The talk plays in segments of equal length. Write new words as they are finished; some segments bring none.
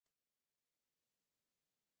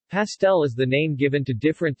Pastel is the name given to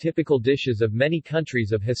different typical dishes of many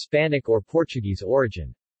countries of Hispanic or Portuguese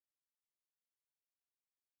origin.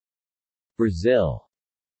 Brazil.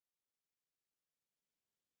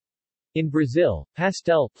 In Brazil,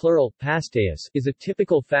 pastel plural, pastéis, is a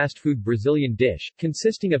typical fast-food Brazilian dish,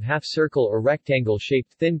 consisting of half-circle or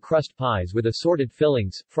rectangle-shaped thin crust pies with assorted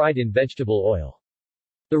fillings, fried in vegetable oil.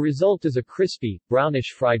 The result is a crispy,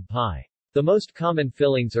 brownish fried pie. The most common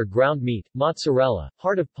fillings are ground meat, mozzarella,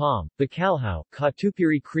 heart of palm, bacalhau,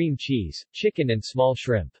 catupiry cream cheese, chicken and small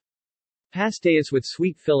shrimp. Pastéis with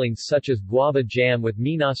sweet fillings such as guava jam with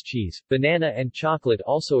Minas cheese, banana and chocolate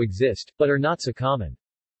also exist, but are not so common.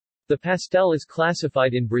 The pastel is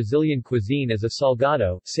classified in Brazilian cuisine as a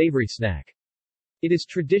salgado, savory snack. It is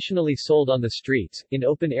traditionally sold on the streets, in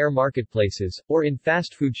open-air marketplaces, or in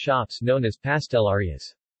fast food shops known as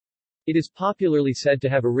pastelarias. It is popularly said to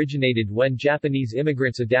have originated when Japanese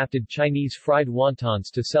immigrants adapted Chinese fried wontons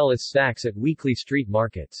to sell as snacks at weekly street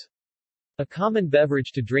markets. A common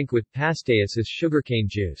beverage to drink with pastéis is sugarcane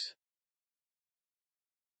juice.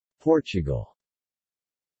 Portugal.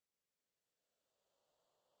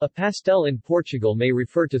 A pastel in Portugal may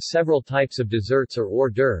refer to several types of desserts or hors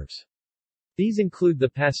d'oeuvres. These include the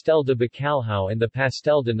pastel de bacalhau and the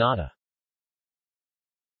pastel de nata.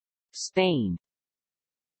 Spain.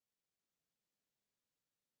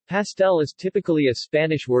 Pastel is typically a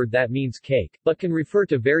Spanish word that means cake, but can refer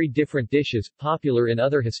to very different dishes, popular in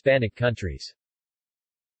other Hispanic countries.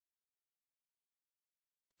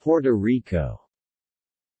 Puerto Rico.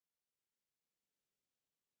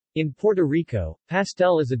 In Puerto Rico,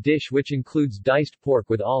 pastel is a dish which includes diced pork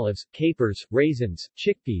with olives, capers, raisins,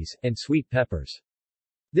 chickpeas, and sweet peppers.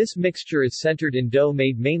 This mixture is centered in dough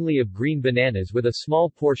made mainly of green bananas with a small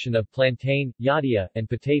portion of plantain, yadia, and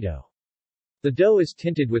potato. The dough is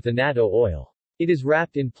tinted with annatto oil. It is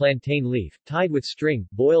wrapped in plantain leaf, tied with string,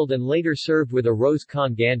 boiled and later served with arroz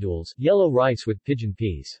con gandules, yellow rice with pigeon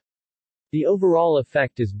peas. The overall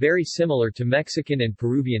effect is very similar to Mexican and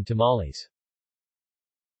Peruvian tamales.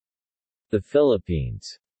 The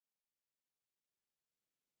Philippines.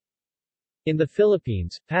 In the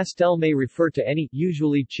Philippines, pastel may refer to any,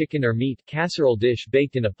 usually chicken or meat, casserole dish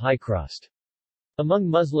baked in a pie crust. Among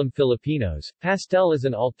Muslim Filipinos, pastel is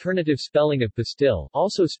an alternative spelling of pastil,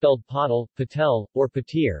 also spelled patel, patel, or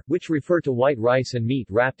patir, which refer to white rice and meat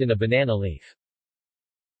wrapped in a banana leaf.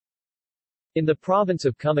 In the province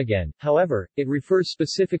of Camiguin, however, it refers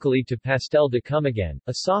specifically to pastel de Camiguin,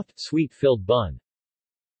 a soft, sweet-filled bun.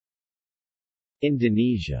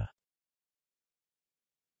 Indonesia.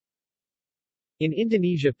 In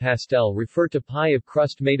Indonesia, pastel refer to pie of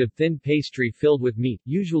crust made of thin pastry filled with meat,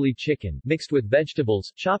 usually chicken, mixed with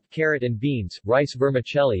vegetables, chopped carrot and beans, rice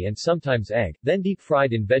vermicelli and sometimes egg, then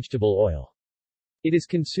deep-fried in vegetable oil. It is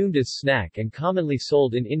consumed as snack and commonly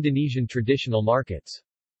sold in Indonesian traditional markets.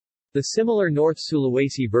 The similar North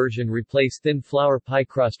Sulawesi version replaced thin flour pie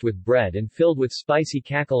crust with bread and filled with spicy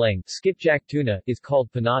kakalang, skipjack tuna, is called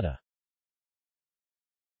panada.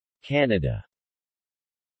 Canada.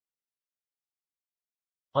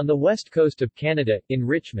 On the west coast of Canada, in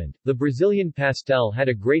Richmond, the Brazilian pastel had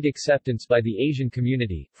a great acceptance by the Asian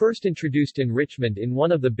community, first introduced in Richmond in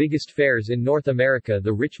one of the biggest fairs in North America,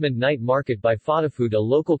 the Richmond Night Market by Food, a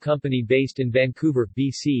local company based in Vancouver,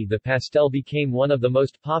 BC. The pastel became one of the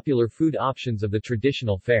most popular food options of the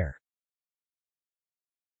traditional fair.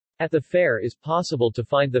 At the fair is possible to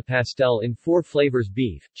find the pastel in 4 flavors: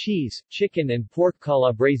 beef, cheese, chicken and pork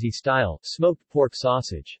calabrese style, smoked pork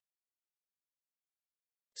sausage.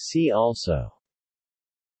 See also.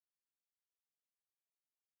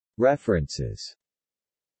 References.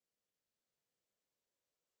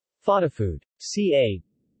 Food. Ca.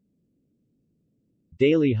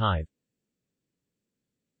 Daily Hive.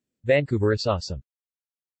 Vancouver is awesome.